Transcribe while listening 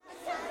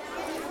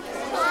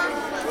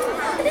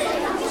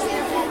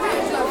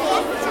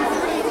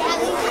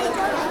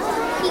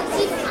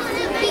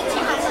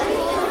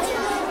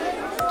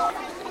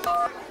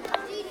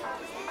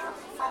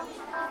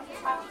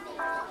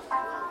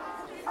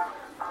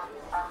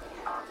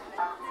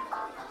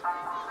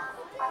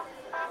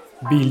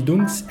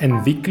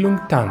Bildungsentwicklung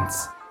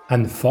Tanz,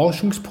 ein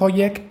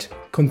Forschungsprojekt,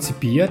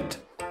 konzipiert,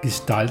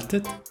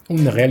 gestaltet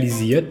und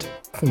realisiert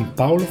von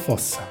Paulo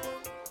Fossa.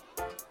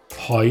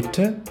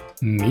 Heute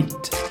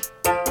mit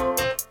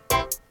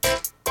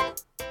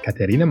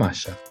Caterina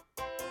Mascha.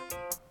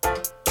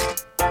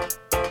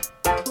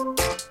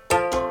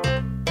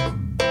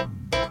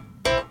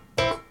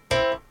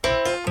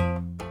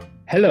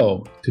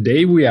 Hello,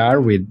 today we are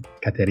with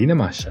Caterina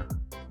Mascha.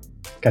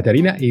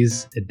 Caterina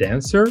is a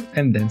dancer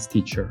and dance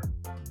teacher.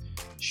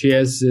 She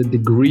has a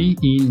degree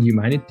in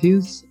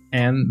humanities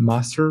and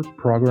master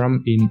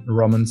program in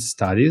Romance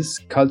Studies,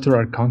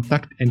 Cultural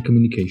Contact and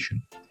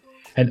Communication,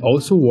 and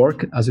also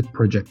worked as a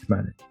project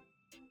manager.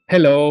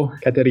 Hello,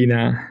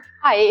 Caterina.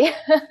 Hi.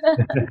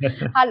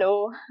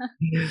 Hallo.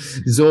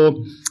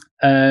 So,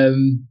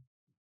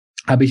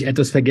 habe ich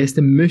etwas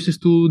vergessen?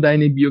 Möchtest du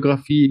deine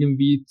Biografie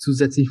irgendwie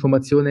zusätzliche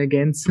Informationen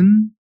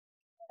ergänzen?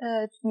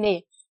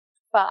 Nee,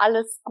 war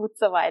alles gut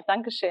soweit.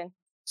 Dankeschön.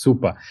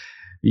 Super.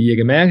 Wie ihr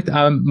gemerkt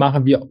habt,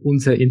 machen wir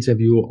unser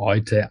Interview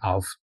heute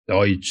auf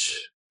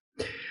Deutsch.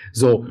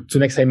 So,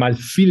 zunächst einmal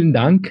vielen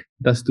Dank,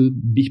 dass du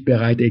dich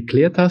bereit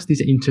erklärt hast,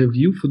 dieses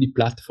Interview für die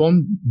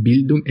Plattform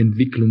Bildung,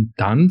 Entwicklung,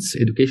 Tanz,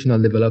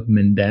 Educational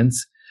Development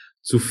Dance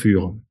zu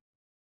führen.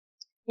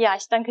 Ja,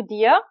 ich danke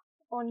dir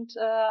und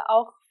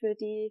auch für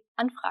die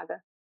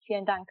Anfrage.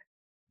 Vielen Dank.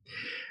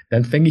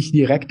 Dann fange ich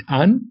direkt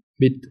an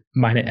mit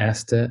meiner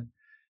ersten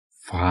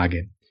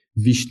Frage.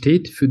 Wie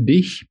steht für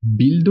dich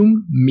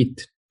Bildung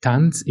mit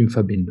Tanz in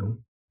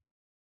Verbindung?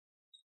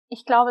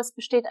 Ich glaube, es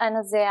besteht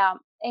eine sehr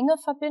enge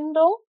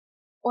Verbindung,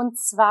 und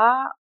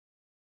zwar,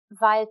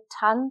 weil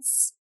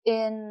Tanz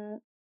in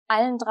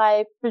allen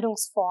 3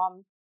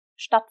 Bildungsformen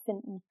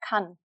stattfinden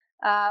kann.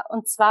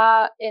 Und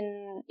zwar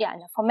in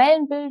der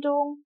formellen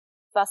Bildung,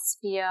 was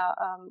wir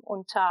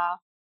unter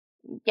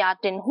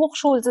den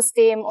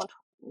Hochschulsystem und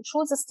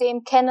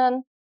Schulsystem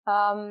kennen,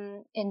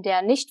 in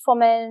der nicht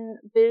formellen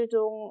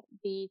Bildung,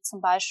 wie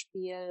zum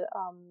Beispiel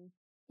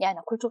in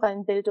der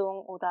kulturellen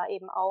Bildung oder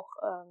eben auch,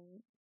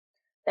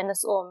 wenn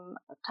es um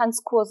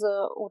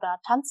Tanzkurse oder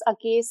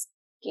Tanz-AGs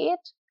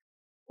geht,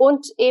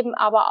 und eben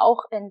aber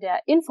auch in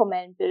der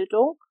informellen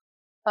Bildung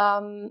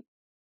kann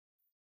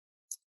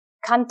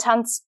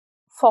Tanz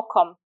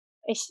vorkommen.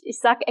 Ich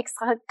sage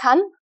extra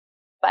kann,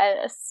 weil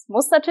es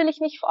muss natürlich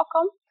nicht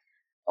vorkommen.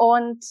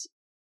 Und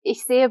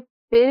ich sehe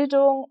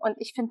Bildung, und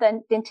ich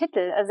finde den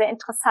Titel sehr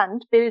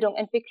interessant, Bildung,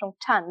 Entwicklung,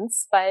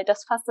 Tanz, weil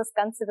das fasst das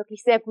Ganze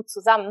wirklich sehr gut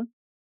zusammen,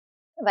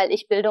 weil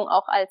ich Bildung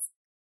auch als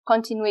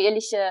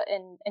kontinuierliche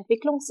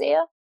Entwicklung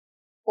sehe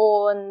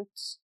und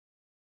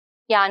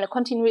eine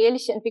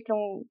kontinuierliche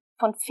Entwicklung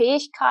von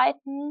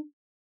Fähigkeiten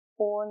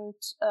und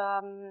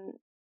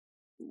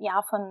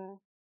von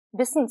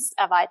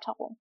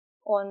Wissenserweiterung.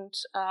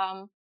 Und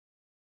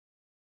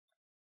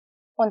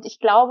ich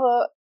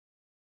glaube,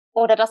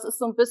 oder das ist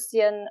so ein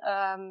bisschen,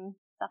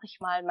 sag ich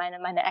mal,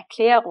 meine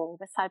Erklärung,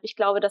 weshalb ich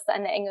glaube, dass da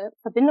eine enge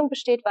Verbindung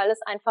besteht, weil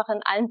es einfach in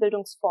allen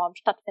Bildungsformen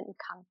stattfinden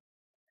kann.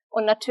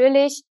 Und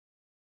natürlich,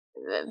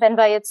 wenn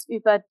wir jetzt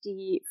über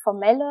die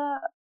formelle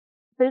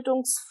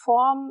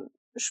Bildungsform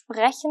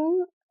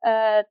sprechen,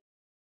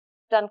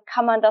 dann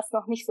kann man das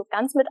noch nicht so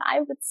ganz mit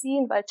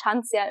einbeziehen, weil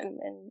Tanz ja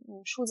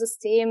im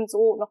Schulsystem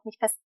so noch nicht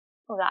fest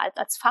oder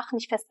als Fach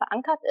nicht fest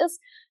verankert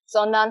ist,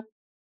 sondern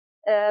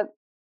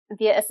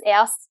wir es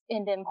erst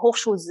in dem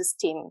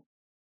Hochschulsystem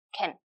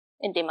kennen,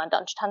 in dem man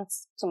dann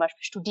Tanz zum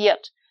Beispiel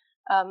studiert.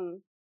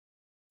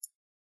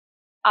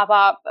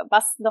 Aber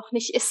was noch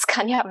nicht ist,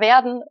 kann ja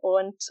werden,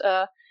 und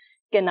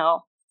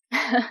genau.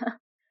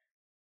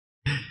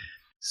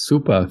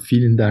 Super,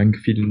 vielen Dank,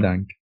 vielen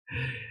Dank.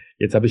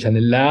 Jetzt habe ich eine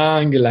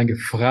lange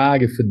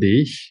Frage für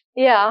dich.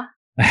 Ja,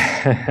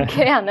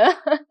 gerne.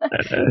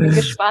 Bin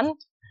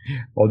gespannt.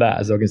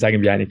 Oder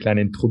sagen wir eine kleine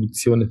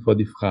Introduktion vor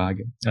die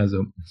Frage.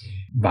 Also,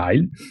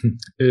 weil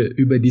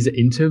über dieses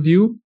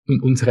Interview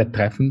und unsere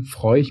Treffen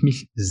freue ich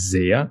mich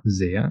sehr,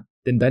 sehr,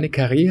 denn deine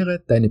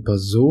Karriere, deine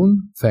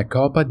Person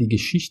verkörpert die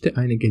Geschichte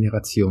einer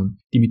Generation,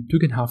 die mit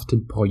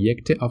tugendhaften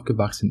Projekten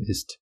aufgewachsen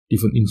ist, die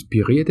von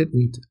inspirierten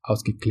und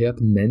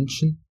ausgeklärten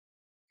Menschen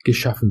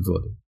geschaffen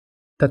wurde.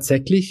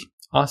 Tatsächlich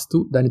hast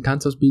du deine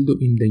Tanzausbildung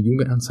in der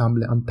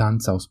Jugendensemble am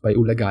Tanzhaus bei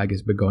Ulla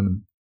Geiges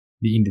begonnen,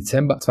 die im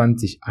Dezember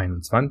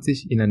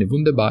 2021 in einem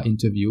wunderbaren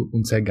Interview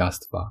unser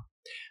Gast war.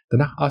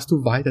 Danach hast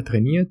du weiter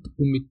trainiert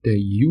und mit der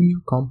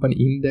Junior Company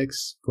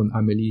Index von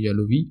Amelie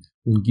Jalovi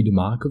und Guido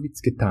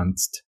Markowitz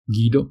getanzt.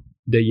 Guido,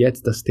 der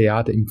jetzt das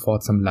Theater in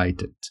Pforzheim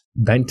leitet.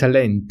 Dein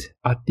Talent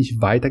hat dich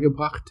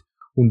weitergebracht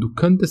und du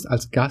könntest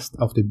als Gast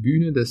auf der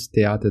Bühne des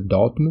Theater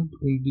Dortmund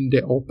und in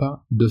der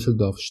Oper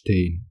Düsseldorf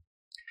stehen.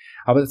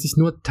 Aber das ist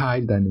nur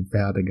Teil deines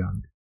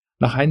Werdegangs.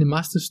 Nach einem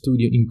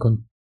Masterstudium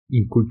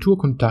in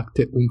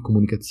Kulturkontakte und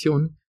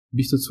Kommunikation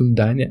bist du zu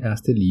deiner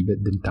ersten Liebe,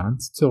 dem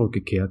Tanz,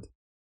 zurückgekehrt.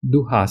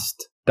 Du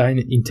hast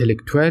deine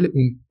intellektuelle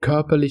und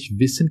körperliche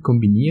Wissen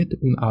kombiniert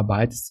und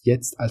arbeitest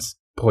jetzt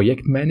als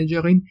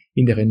Projektmanagerin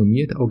in der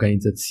renommierten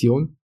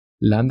Organisation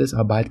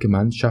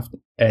Landesarbeitsgemeinschaft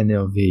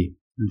NRW,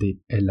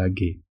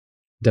 LAG.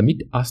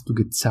 Damit hast du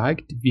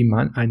gezeigt, wie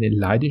man eine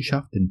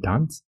Leidenschaft, den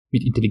Tanz,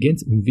 mit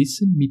Intelligenz und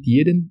Wissen mit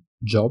jedem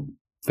Job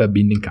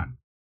verbinden kann.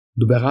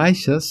 Du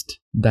bereicherst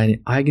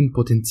dein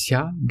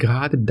Eigenpotenzial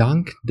gerade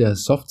dank der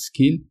Soft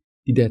Skill,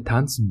 die der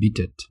Tanz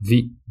bietet,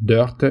 wie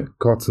Dörte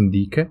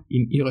Kortzendike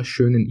in ihrer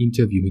schönen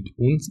Interview mit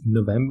uns im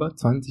November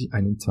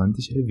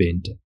 2021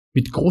 erwähnte.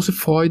 Mit großer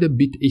Freude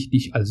bitte ich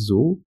dich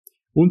also,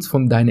 uns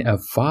von deinen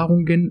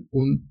Erfahrungen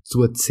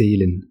zu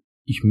erzählen.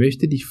 Ich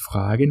möchte dich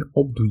fragen,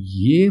 ob du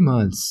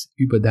jemals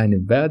über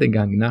deinen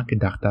Werdegang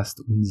nachgedacht hast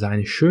und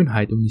seine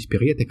Schönheit und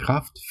inspirierte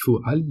Kraft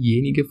für all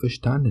diejenigen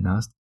verstanden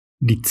hast,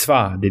 die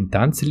zwar den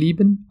Tanz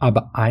lieben,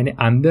 aber eine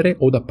andere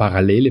oder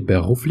parallele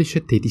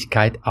berufliche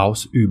Tätigkeit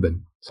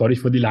ausüben. Sorry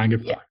für die lange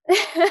Frage.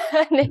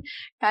 Ja. Nee,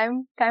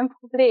 kein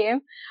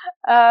Problem.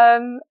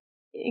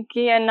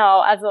 Genau,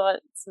 also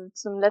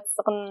zum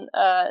Letzteren,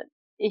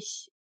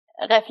 ich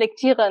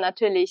reflektiere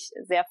natürlich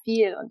sehr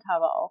viel und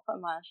habe auch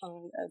immer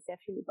schon sehr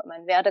viel über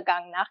meinen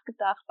Werdegang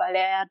nachgedacht, weil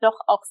er ja doch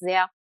auch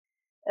sehr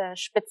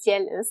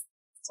speziell ist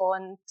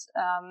und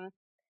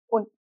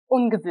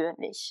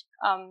ungewöhnlich.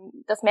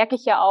 Das merke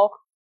ich ja auch,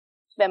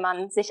 wenn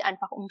man sich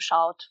einfach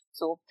umschaut,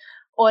 so.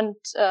 Und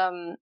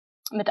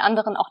mit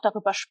anderen auch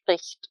darüber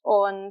spricht.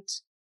 Und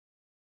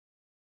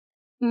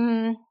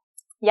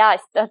ja,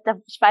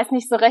 ich weiß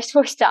nicht so recht,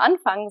 wo ich da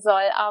anfangen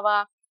soll,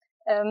 aber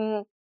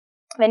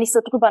wenn ich so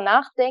drüber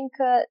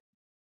nachdenke,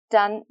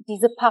 dann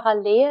diese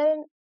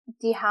Parallelen,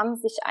 die haben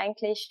sich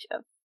eigentlich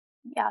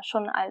ja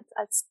schon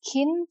als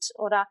Kind,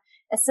 oder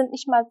es sind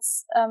nicht mal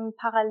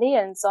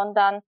Parallelen,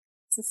 sondern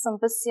es ist so ein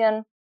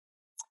bisschen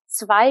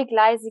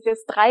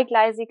zweigleisiges,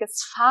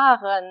 dreigleisiges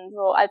Fahren,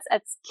 so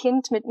als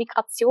Kind mit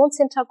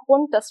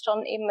Migrationshintergrund, das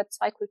schon eben mit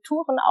zwei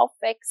Kulturen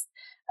aufwächst.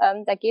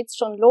 Da geht's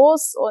schon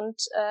los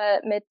und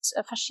mit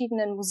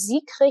verschiedenen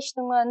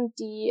Musikrichtungen,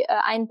 die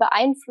einen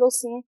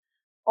beeinflussen.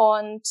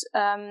 Und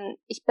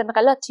ich bin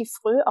relativ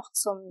früh auch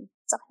zum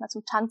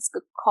Tanz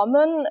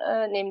gekommen,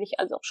 nämlich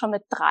also auch schon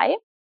mit drei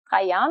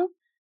Jahren,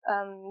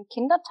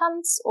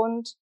 Kindertanz,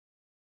 und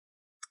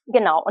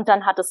genau, und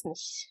dann hat es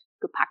mich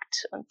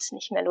gepackt und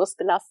nicht mehr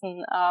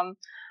losgelassen.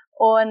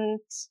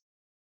 Und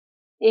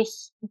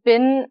ich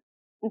bin,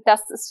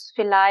 das ist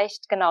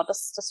vielleicht, genau,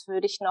 das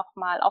würde ich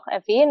nochmal auch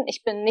erwähnen,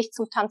 ich bin nicht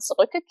zum Tanz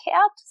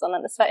zurückgekehrt,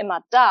 sondern es war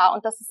immer da.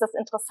 Und das ist das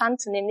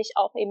Interessante, nämlich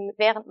auch eben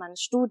während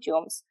meines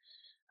Studiums.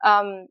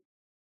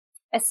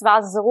 Es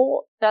war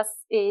so,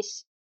 dass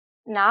ich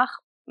nach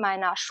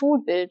meiner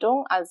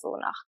Schulbildung, also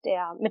nach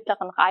der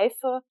mittleren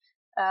Reife,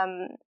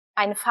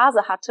 eine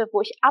Phase hatte,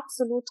 wo ich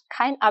absolut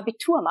kein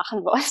Abitur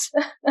machen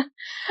wollte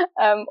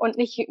und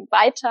nicht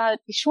weiter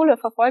die Schule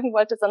verfolgen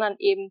wollte, sondern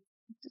eben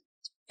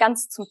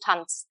ganz zum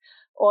Tanz.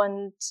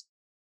 Und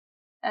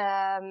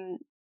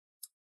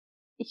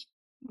ich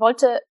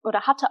wollte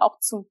oder hatte auch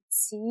zum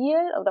Ziel,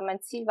 oder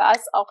mein Ziel war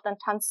es auch, dann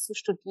Tanz zu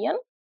studieren.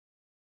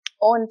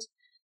 Und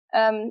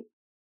dann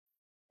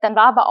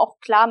war aber auch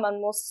klar,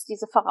 man muss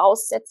diese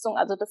Voraussetzung,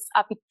 also das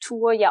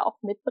Abitur, ja auch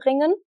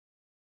mitbringen.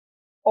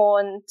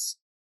 Und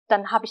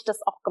dann habe ich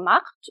das auch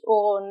gemacht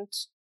und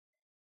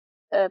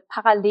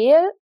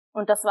parallel,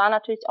 und das war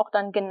natürlich auch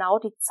dann genau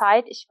die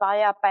Zeit, ich war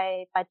ja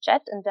bei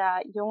JET in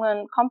der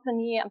jungen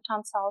Company am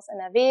Tanzhaus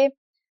NRW,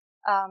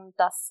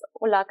 das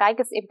Ulla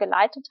Geiges eben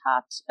geleitet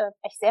hat,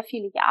 echt sehr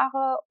viele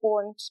Jahre,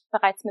 und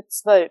bereits mit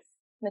 12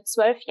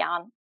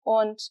 Jahren.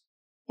 Und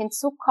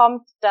hinzu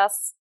kommt,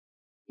 dass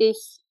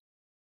ich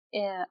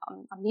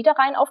am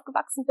Niederrhein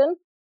aufgewachsen bin,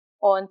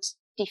 und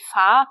die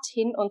Fahrt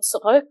hin und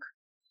zurück,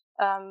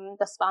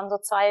 das waren so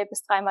 2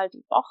 bis 3 Mal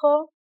die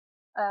Woche,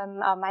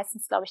 aber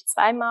meistens, glaube ich,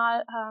 2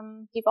 Mal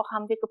die Woche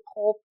haben wir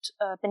geprobt,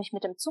 bin ich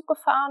mit dem Zug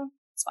gefahren,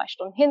 2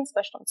 Stunden hin,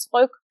 2 Stunden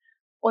zurück,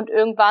 und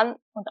irgendwann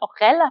und auch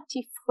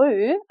relativ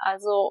früh,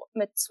 also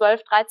mit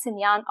 12, 13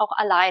 Jahren auch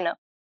alleine,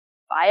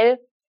 weil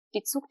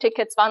die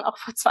Zugtickets waren auch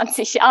vor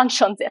 20 Jahren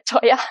schon sehr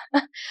teuer.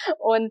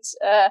 Und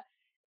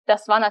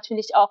das war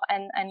natürlich auch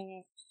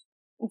ein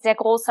sehr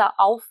großer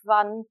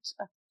Aufwand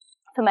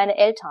für meine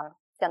Eltern,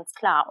 ganz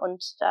klar.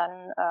 Und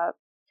dann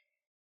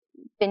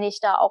bin ich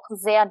da auch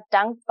sehr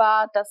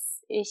dankbar,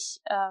 dass ich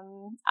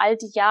all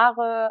die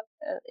Jahre,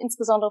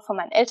 insbesondere von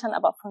meinen Eltern,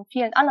 aber auch von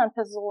vielen anderen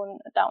Personen,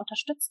 da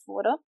unterstützt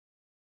wurde.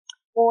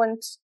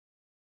 Und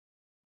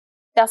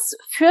das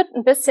führt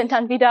ein bisschen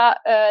dann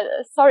wieder,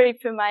 sorry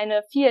für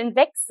meine vielen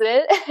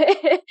Wechsel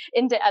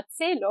in der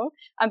Erzählung,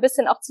 ein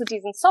bisschen auch zu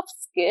diesen Soft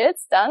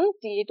Skills dann,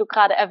 die du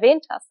gerade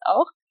erwähnt hast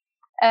auch,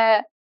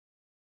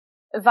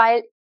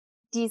 weil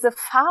diese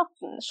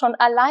Fahrten, schon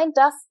allein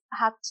das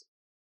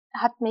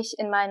hat mich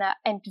in meiner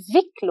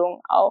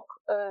Entwicklung auch,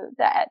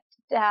 da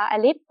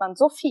erlebt man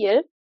so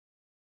viel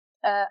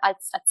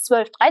als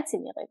 12-,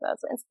 13-Jährige,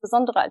 also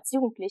insbesondere als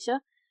Jugendliche.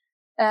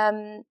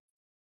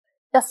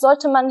 Das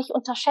sollte man nicht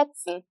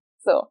unterschätzen.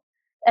 So,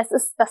 es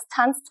ist das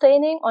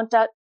Tanztraining, und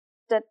da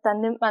da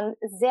nimmt man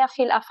sehr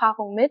viel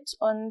Erfahrung mit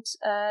und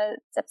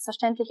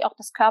selbstverständlich auch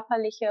das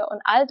Körperliche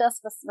und all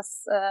das,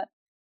 was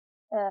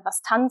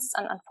Tanz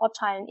an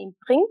Vorteilen ihm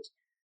bringt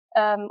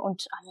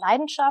und an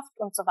Leidenschaft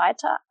und so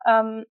weiter.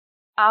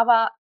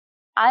 Aber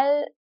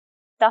all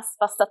das,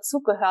 was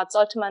dazugehört,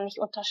 sollte man nicht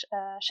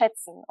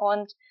unterschätzen.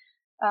 Und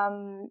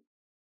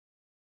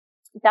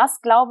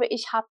das, glaube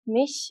ich, hat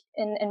mich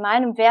in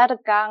meinem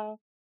Werdegang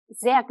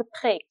sehr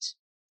geprägt.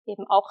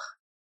 Eben auch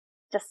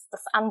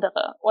das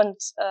andere. Und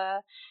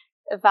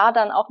war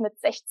dann auch mit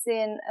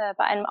 16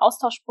 bei einem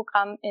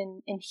Austauschprogramm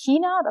in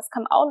China. Das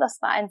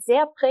war ein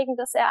sehr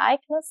prägendes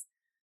Ereignis.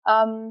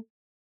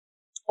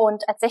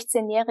 Und als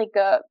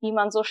 16-Jährige, wie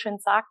man so schön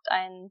sagt,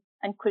 ein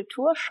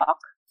Kulturschock,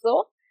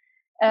 so.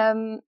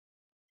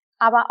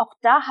 Aber auch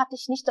da hatte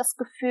ich nicht das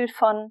Gefühl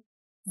von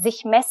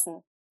sich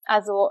messen.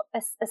 Also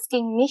es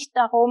ging nicht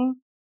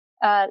darum,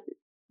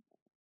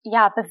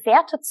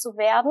 bewertet zu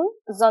werden,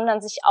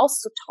 sondern sich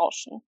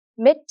auszutauschen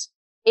mit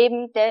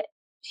eben der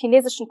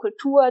chinesischen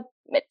Kultur,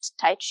 mit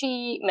Tai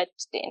Chi, mit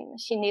den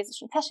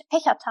chinesischen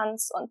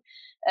Fächertanz und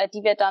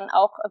die wir dann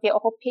auch, wir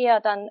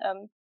Europäer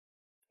dann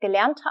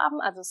gelernt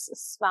haben. Also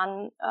es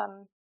waren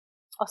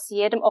aus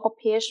jedem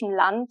europäischen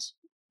Land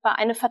war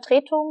eine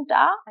Vertretung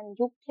da, eine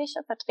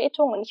jugendliche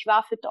Vertretung, und ich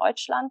war für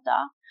Deutschland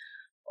da.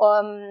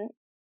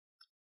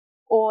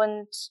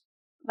 Und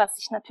was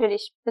ich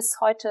natürlich bis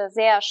heute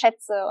sehr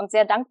schätze und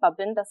sehr dankbar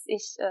bin, dass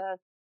ich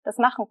das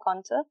machen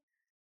konnte.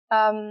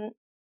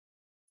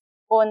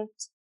 Und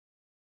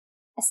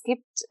es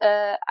gibt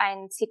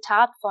ein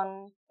Zitat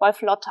von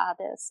Wolf Lotter,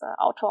 der ist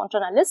Autor und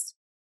Journalist.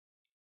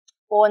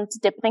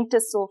 Und der bringt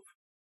es so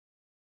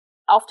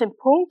auf den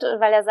Punkt,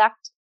 weil er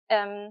sagt,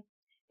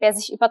 wer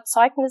sich über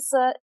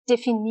Zeugnisse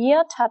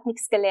definiert, hat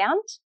nichts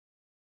gelernt.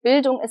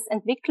 Bildung ist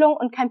Entwicklung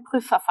und kein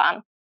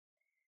Prüfverfahren.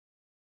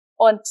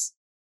 Und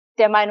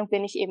der Meinung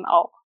bin ich eben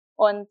auch.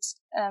 Und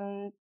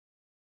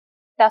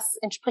das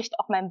entspricht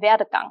auch meinem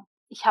Werdegang.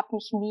 Ich habe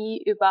mich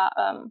nie über,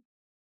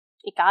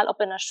 egal ob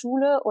in der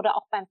Schule oder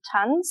auch beim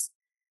Tanz,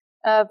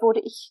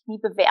 wurde ich nie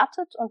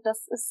bewertet, und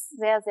das ist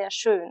sehr, sehr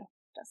schön.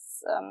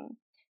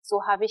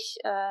 So habe ich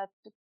ein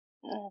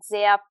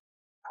sehr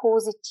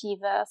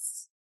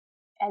positives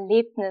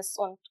Erlebnis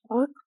und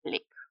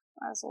Rückblick.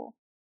 Also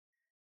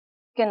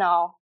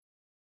genau.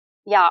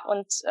 Ja,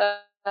 und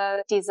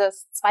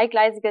dieses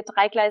zweigleisige,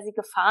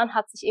 dreigleisige Fahren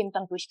hat sich eben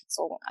dann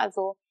durchgezogen.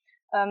 Also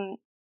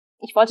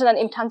ich wollte dann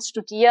eben Tanz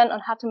studieren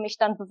und hatte mich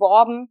dann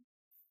beworben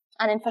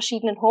an den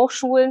verschiedenen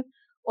Hochschulen,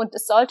 und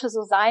es sollte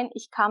so sein,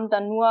 ich kam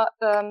dann nur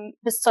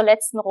bis zur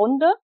letzten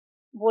Runde,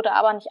 wurde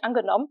aber nicht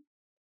angenommen.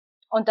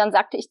 Und dann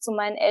sagte ich zu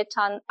meinen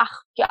Eltern,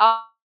 ach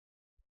ja,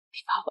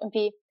 ich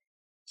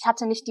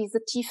hatte nicht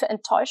diese tiefe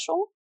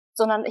Enttäuschung,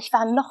 sondern ich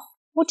war noch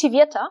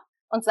motivierter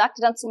und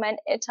sagte dann zu meinen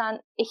Eltern,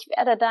 ich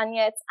werde dann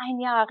jetzt ein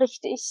Jahr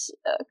richtig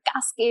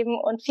Gas geben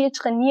und viel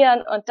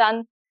trainieren, und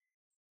dann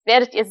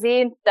werdet ihr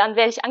sehen, dann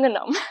werde ich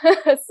angenommen.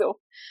 So.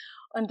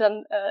 Und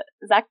dann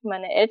sagten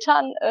meine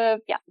Eltern,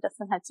 wie das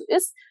dann halt so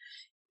ist,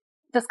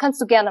 das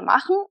kannst du gerne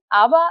machen,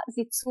 aber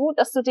sieh zu,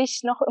 dass du dich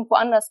noch irgendwo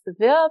anders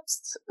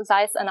bewirbst,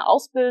 sei es eine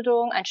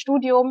Ausbildung, ein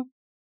Studium.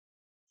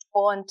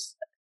 Und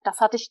das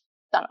hatte ich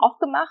dann auch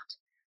gemacht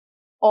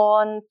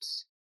und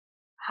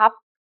habe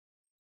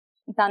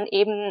dann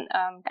eben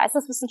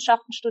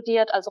Geisteswissenschaften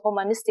studiert, also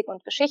Romanistik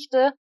und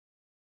Geschichte.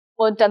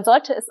 Und dann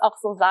sollte es auch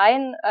so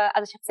sein,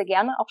 also ich habe sehr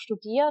gerne auch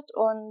studiert,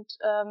 und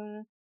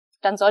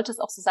dann sollte es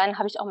auch so sein,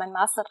 habe ich auch meinen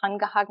Master dran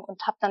gehangen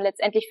und habe dann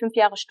letztendlich 5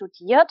 Jahre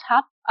studiert,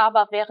 habe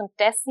aber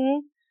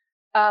währenddessen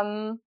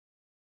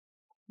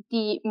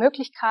die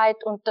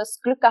Möglichkeit und das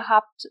Glück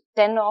gehabt,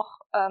 dennoch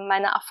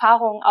meine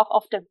Erfahrungen auch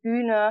auf der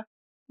Bühne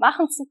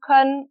machen zu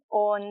können.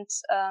 Und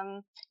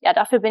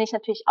dafür bin ich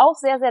natürlich auch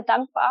sehr, sehr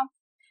dankbar.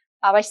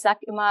 Aber ich sage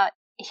immer,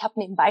 ich habe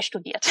nebenbei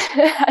studiert.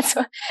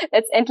 Also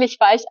letztendlich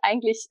war ich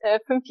eigentlich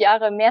 5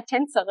 Jahre mehr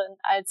Tänzerin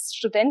als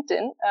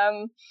Studentin.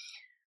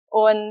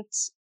 Und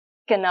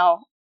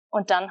genau.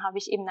 Und dann habe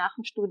ich eben nach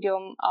dem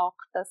Studium auch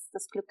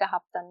das Glück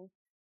gehabt, dann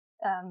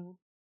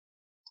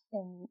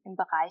im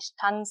Bereich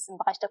Tanz, im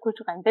Bereich der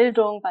kulturellen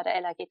Bildung bei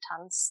der LAG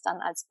Tanz dann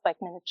als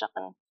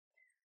Projektmanagerin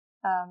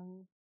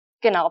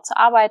zu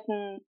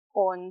arbeiten,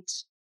 und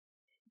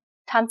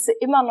tanze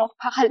immer noch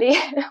parallel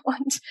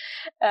und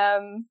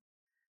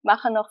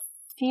mache noch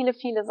viele,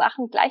 viele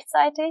Sachen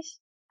gleichzeitig,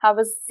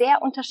 habe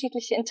sehr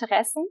unterschiedliche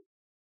Interessen,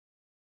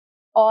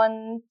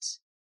 und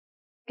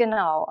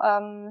genau,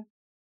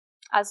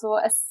 also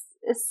es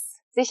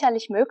ist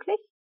sicherlich möglich,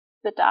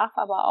 bedarf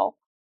aber auch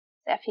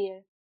sehr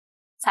viel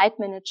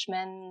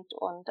Zeitmanagement,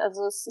 und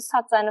also es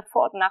hat seine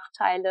Vor- und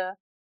Nachteile,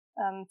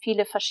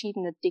 viele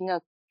verschiedene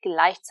Dinge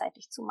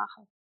gleichzeitig zu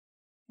machen.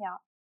 Ja.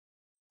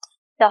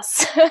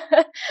 Das,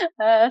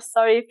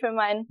 sorry für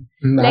meinen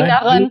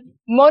längeren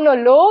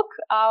Monolog,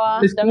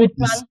 aber damit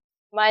man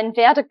meinen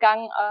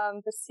Werdegang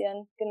ein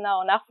bisschen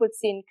genau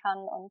nachvollziehen kann,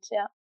 und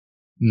ja.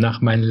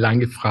 Nach meiner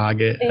langen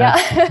Frage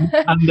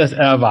anders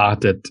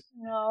erwartet.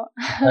 Genau.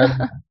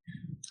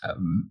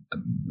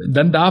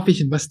 Dann darf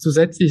ich was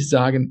zusätzlich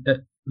sagen.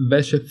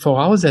 Welche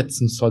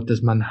Voraussetzungen sollte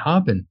man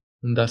haben,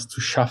 um das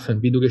zu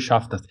schaffen, wie du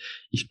geschafft hast.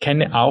 Ich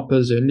kenne auch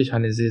persönlich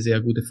eine sehr, sehr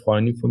gute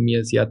Freundin von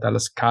mir. Sie hat à la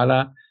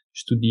Scala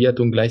studiert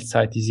und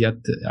gleichzeitig sie hat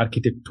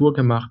Architektur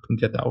gemacht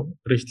und die hat auch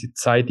richtig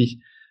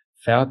zeitig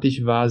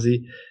fertig war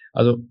sie.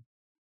 Also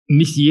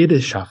nicht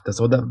jede schafft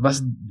das, oder?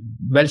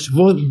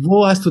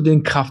 Wo hast du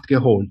den Kraft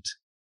geholt?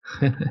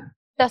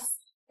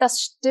 Das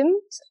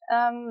stimmt.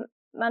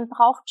 Man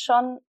braucht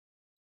schon,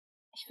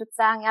 ich würde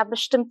sagen, ja,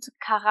 bestimmte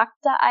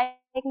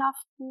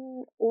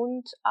Charaktereigenschaften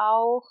und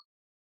auch,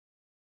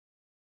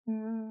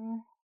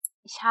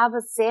 ich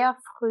habe sehr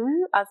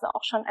früh, also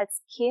auch schon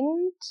als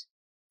Kind,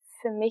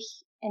 für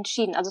mich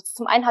entschieden. Also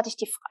zum einen hatte ich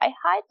die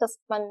Freiheit, dass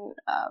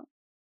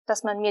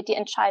man mir die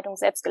Entscheidung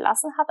selbst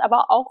gelassen hat,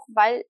 aber auch,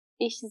 weil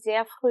ich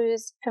sehr früh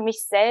für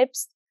mich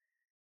selbst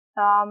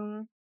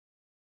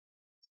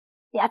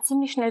ja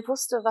ziemlich schnell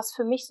wusste, was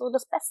für mich so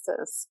das Beste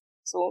ist.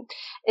 So,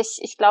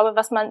 ich glaube,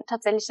 was man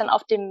tatsächlich dann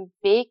auf dem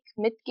Weg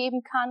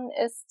mitgeben kann,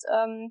 ist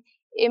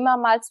immer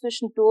mal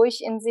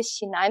zwischendurch in sich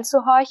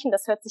hineinzuhorchen.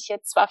 Das hört sich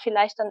jetzt zwar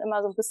vielleicht dann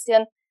immer so ein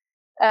bisschen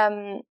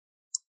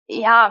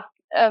ja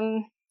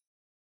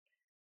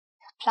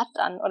platt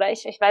an oder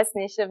ich weiß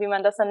nicht, wie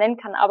man das dann nennen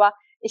kann, aber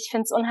ich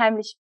finde es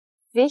unheimlich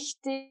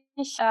wichtig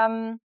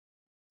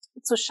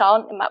zu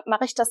schauen,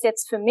 mache ich das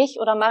jetzt für mich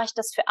oder mache ich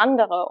das für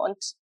andere?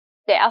 Und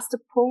der erste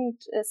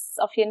Punkt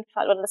ist auf jeden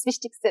Fall, oder das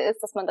Wichtigste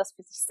ist, dass man das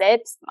für sich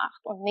selbst macht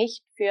und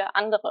nicht für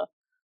andere.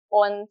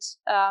 Und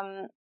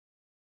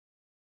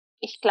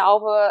ich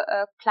glaube,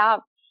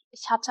 klar,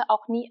 ich hatte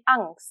auch nie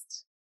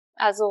Angst.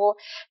 Also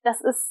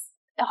das ist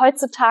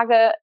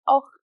heutzutage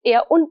auch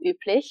eher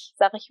unüblich,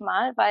 sag ich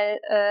mal, weil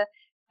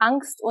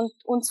Angst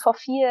uns vor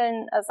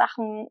vielen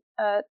Sachen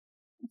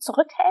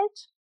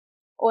zurückhält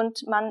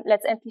und man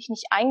letztendlich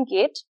nicht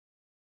eingeht.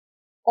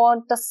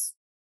 Und das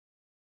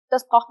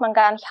braucht man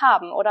gar nicht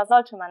haben oder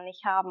sollte man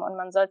nicht haben. Und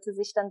man sollte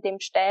sich dann dem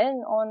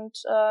stellen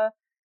und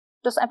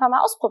das einfach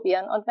mal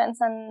ausprobieren. Und wenn es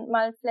dann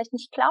mal vielleicht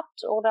nicht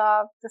klappt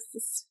oder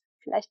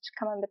vielleicht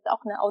kann man mit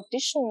auch eine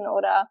Audition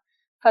oder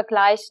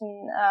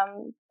vergleichen,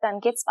 dann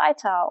geht's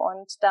weiter.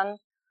 Und dann,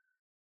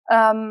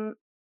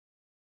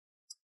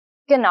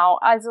 genau,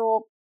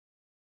 also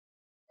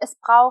es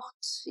braucht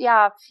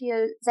ja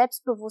viel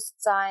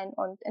Selbstbewusstsein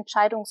und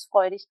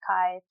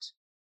Entscheidungsfreudigkeit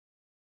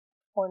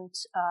und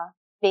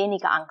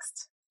weniger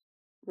Angst,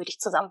 würde ich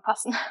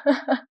zusammenfassen.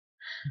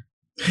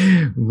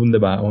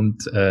 Wunderbar.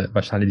 Und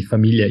wahrscheinlich die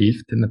Familie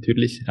hilft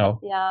natürlich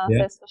auch. Ja, Ja.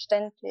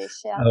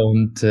 selbstverständlich, ja.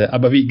 Und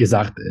aber wie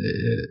gesagt,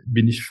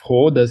 bin ich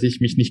froh, dass ich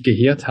mich nicht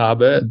geirrt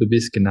habe. Du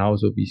bist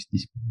genauso, wie ich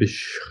dich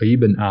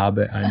beschrieben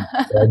habe, ein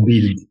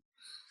Vorbild.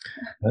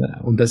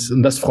 Und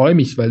das freut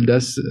mich, weil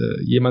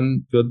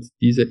jemand wird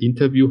diese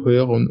Interview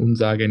hören und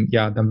sagen,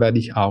 ja, dann werde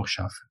ich auch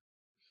schaffen.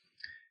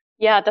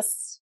 Ja, da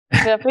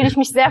würde ich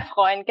mich sehr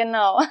freuen,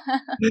 genau.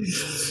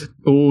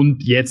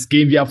 Und jetzt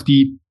gehen wir auf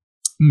die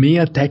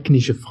mehr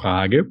technische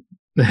Frage.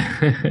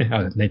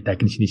 Also, ne,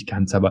 technisch nicht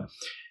ganz, aber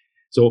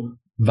so,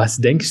 was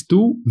denkst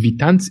du, wie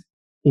Tanz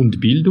und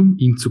Bildung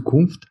in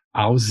Zukunft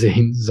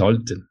aussehen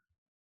sollten?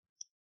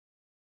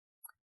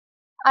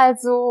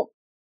 Also,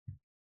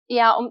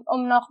 ja,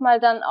 um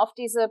nochmal dann auf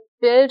diese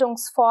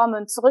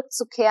Bildungsformen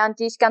zurückzukehren,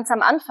 die ich ganz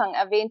am Anfang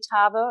erwähnt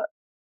habe,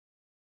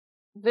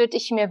 würde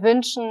ich mir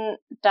wünschen,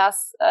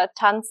 dass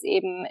Tanz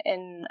eben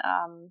in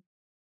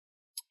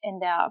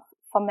der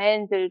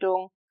formellen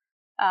Bildung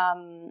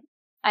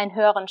einen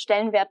höheren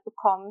Stellenwert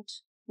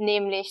bekommt,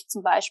 nämlich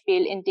zum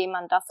Beispiel, indem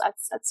man das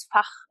als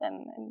Fach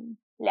im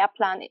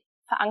Lehrplan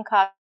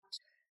verankert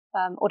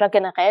oder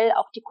generell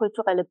auch die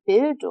kulturelle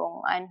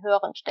Bildung einen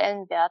höheren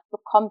Stellenwert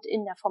bekommt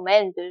in der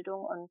formellen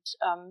Bildung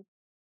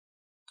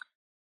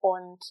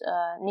und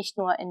nicht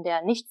nur in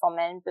der nicht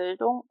formellen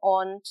Bildung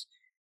und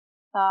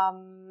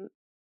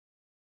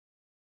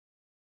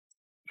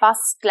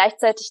was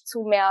gleichzeitig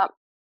zu mehr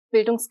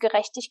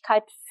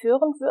Bildungsgerechtigkeit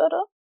führen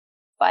würde,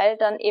 weil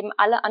dann eben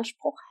alle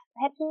Anspruch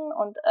hätten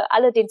und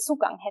alle den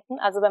Zugang hätten.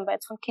 Also wenn wir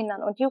jetzt von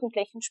Kindern und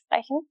Jugendlichen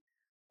sprechen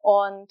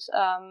und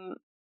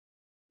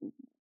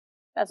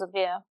also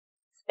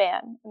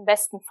im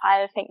besten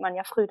Fall fängt man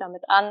ja früh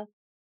damit an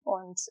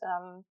und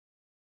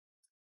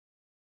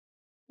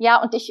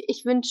ja, und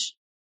ich wünsch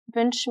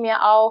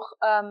mir auch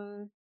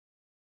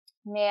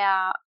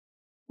mehr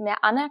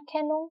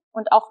Anerkennung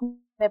und auch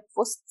mehr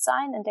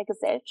Bewusstsein in der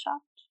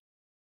Gesellschaft.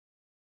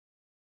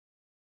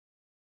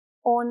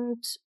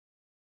 Und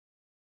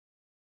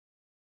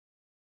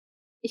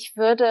ich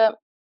würde,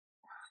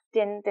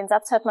 den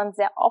Satz hört man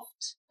sehr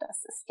oft,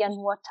 das ist ja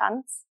nur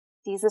Tanz,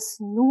 dieses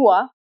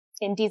nur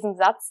in diesem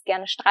Satz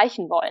gerne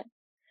streichen wollen.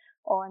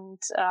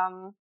 Und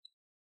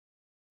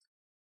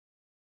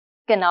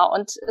genau,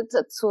 und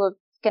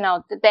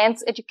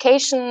Dance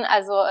Education,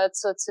 also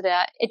zu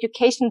der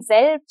Education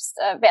selbst,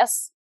 wäre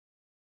es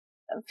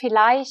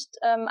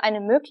vielleicht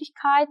eine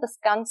Möglichkeit, das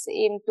Ganze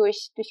eben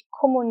durch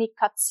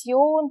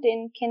Kommunikation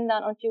den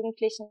Kindern und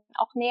Jugendlichen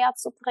auch näher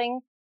zu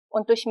bringen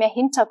und durch mehr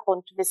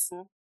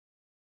Hintergrundwissen.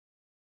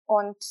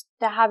 Und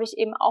da habe ich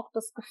eben auch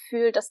das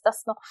Gefühl, dass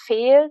das noch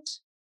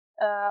fehlt,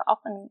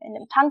 auch in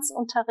dem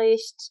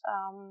Tanzunterricht.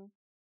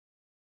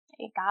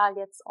 egal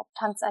jetzt ob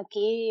Tanz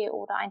AG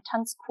oder ein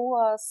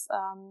Tanzkurs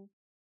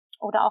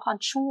oder auch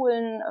an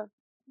Schulen.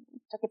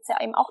 Da gibt's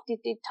ja eben auch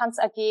die Tanz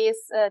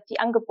AGs, die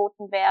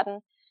angeboten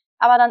werden.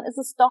 Aber dann ist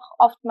es doch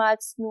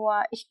oftmals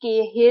nur, ich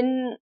gehe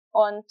hin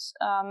und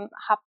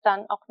habe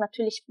dann auch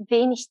natürlich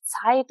wenig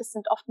Zeit. Es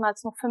sind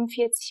oftmals nur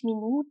 45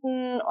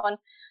 Minuten und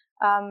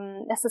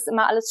es ist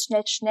immer alles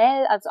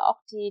schnell. Also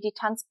auch die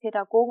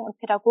Tanzpädagogen und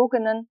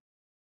Pädagoginnen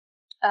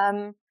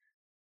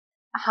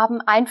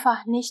haben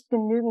einfach nicht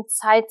genügend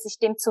Zeit, sich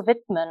dem zu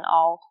widmen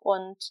auch.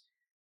 Und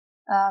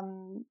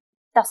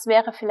das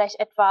wäre vielleicht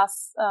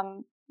etwas,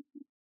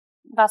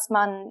 was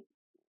man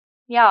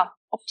ja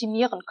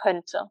optimieren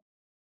könnte.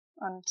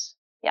 Und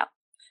ja,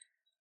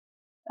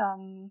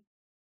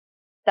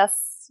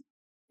 das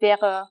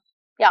wäre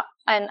ja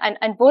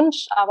ein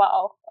Wunsch, aber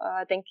auch,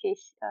 denke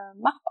ich,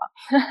 machbar.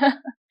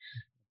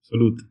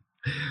 Absolut.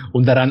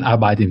 Und daran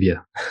arbeiten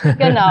wir.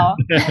 Genau.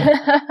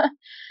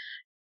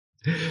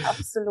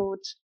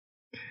 Absolut.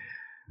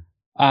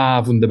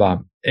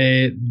 Wunderbar.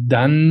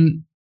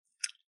 Dann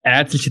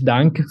herzlichen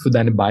Dank für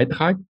deinen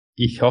Beitrag.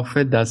 Ich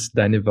hoffe, dass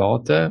deine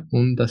Worte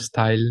und das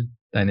Teil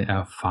deiner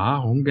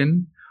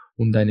Erfahrungen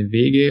und deine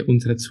Wege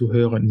unsere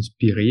Zuhörer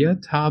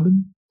inspiriert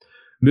haben.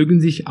 Mögen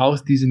sich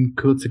aus diesem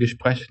kurzen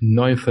Gespräch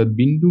neue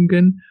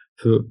Verbindungen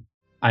für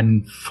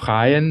einen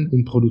freien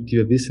und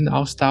produktiven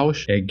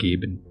Wissenaustausch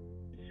ergeben.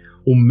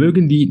 Und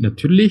mögen diese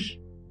natürlich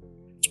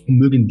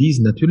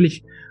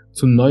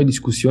zu neuen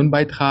Diskussionen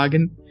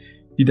beitragen,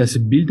 die das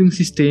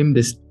Bildungssystem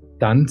des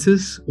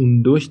Tanzes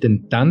und durch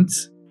den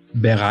Tanz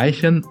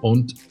bereichern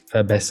und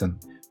verbessern.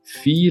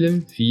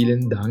 Vielen,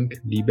 vielen Dank,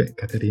 liebe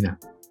Katharina.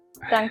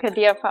 Danke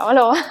dir,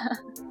 Paolo.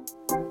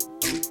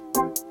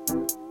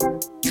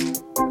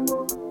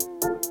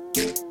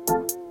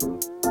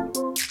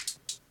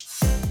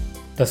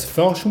 Das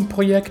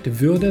Forschungsprojekt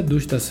würde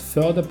durch das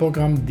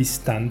Förderprogramm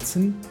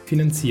Distanzen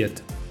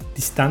finanziert.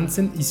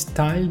 Distanzen ist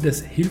Teil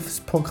des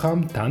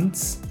Hilfsprogramms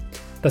Tanz,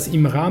 das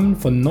im Rahmen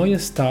von Neue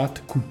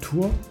Start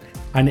Kultur,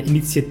 eine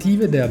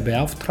Initiative der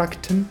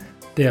Beauftragten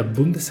der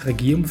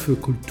Bundesregierung für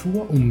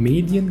Kultur und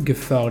Medien,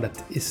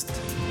 gefördert ist.